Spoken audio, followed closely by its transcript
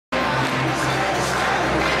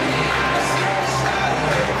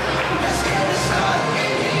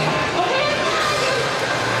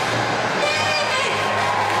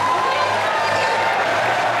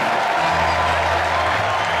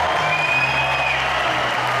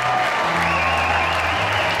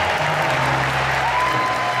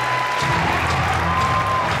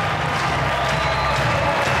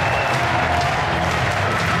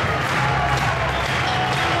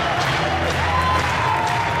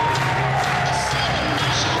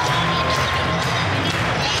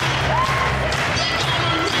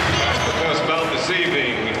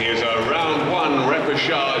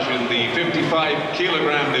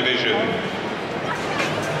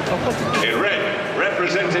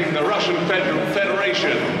Representing the Russian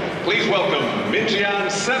Federation, please welcome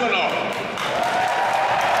Mingiyan Semenov.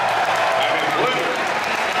 And in blue,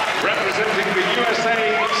 representing the USA,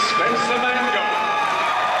 Spenser.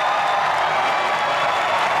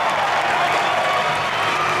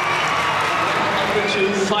 The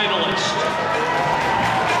two finalists.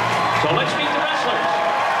 So let's meet the wrestlers.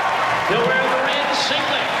 They'll wear the red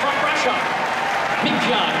singlet from Russia,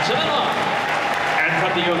 Mingiyan Semenov. And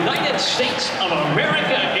from the United States of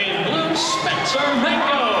America in blue, Spenser.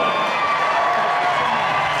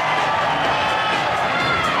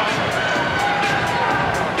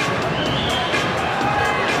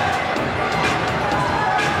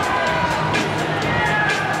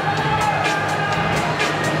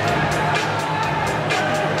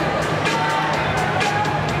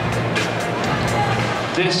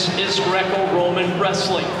 This is Greco-Roman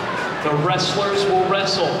wrestling. The wrestlers will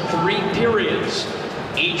wrestle 3 periods.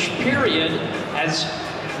 Each period has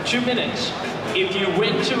 2 minutes. If you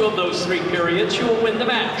win 2 of those 3 periods, you will win the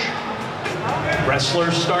match.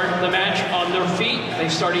 Wrestlers start the match on their feet. They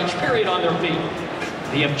start each period on their feet.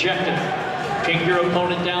 The objective, take your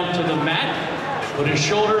opponent down to the mat, put his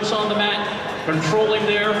shoulders on the mat, control him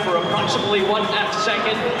there for approximately 1/2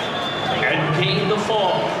 second, and gain the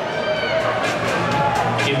fall.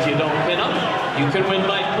 If you don't pin up, you can win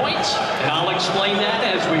by points, and I'll explain that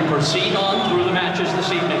as we proceed on through the matches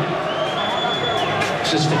this evening.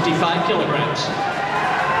 This is 55 kilograms.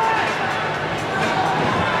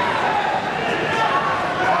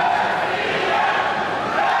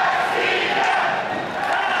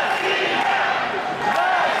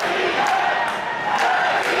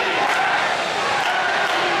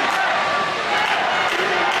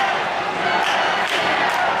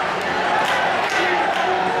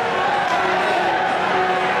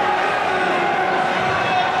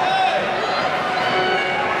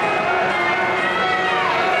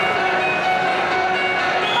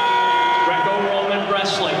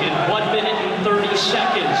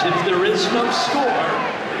 Seconds. If there is no score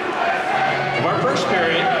of our first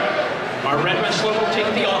period, our red wrestler will take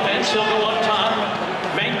the offense. He'll go up top.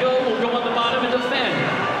 Mango will go on the bottom and defend.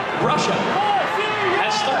 Russia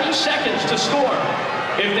has 30 seconds to score.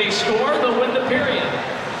 If they score, they'll win the period.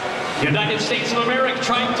 United States of America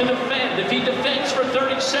trying to defend. If he defends for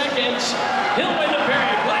 30 seconds, he'll win the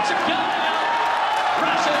period. Watch it go now.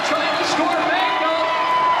 Russia trying to score. Mango.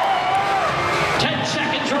 10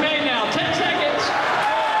 seconds remain now. 10 seconds.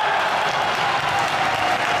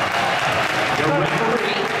 The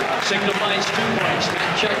referee signifies 2 points.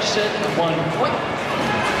 That judge said 1 point.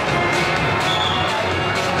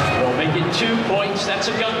 We'll make it 2 points. That's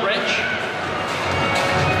a gut wrench.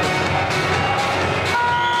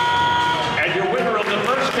 And your winner of the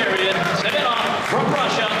first period, Semenov from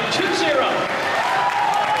Russia, 2-0.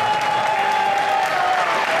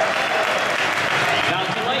 Now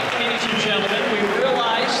tonight, ladies and gentlemen, we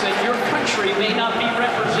realize that your country may not be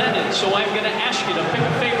represented, so I'm going to ask you to pick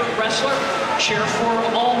a favorite wrestler, cheer for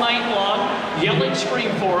them all night long, yell and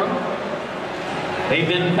scream for them. They've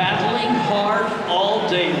been battling hard all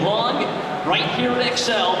day long, right here at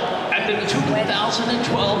Excel at the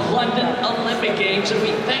 2012 London Olympic Games, and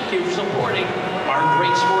we thank you for supporting our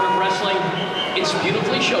great sport of wrestling. It's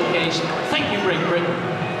beautifully showcased. Thank you, Great Britain.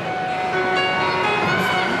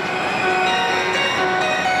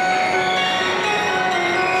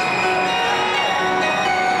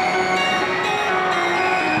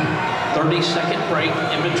 Second break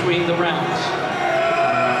in between the rounds.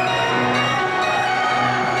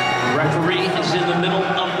 The referee is in the middle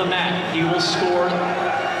of the mat. He will score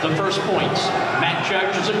the first points. Mat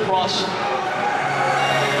judge is across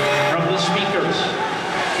from the speakers.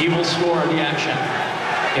 He will score the action.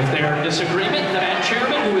 If they are in disagreement, the mat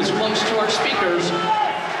chairman, who is close to our speakers,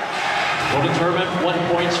 will determine what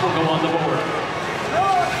points will go on the board.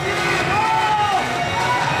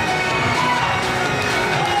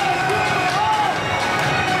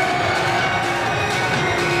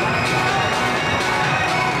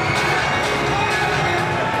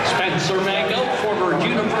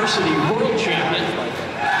 University world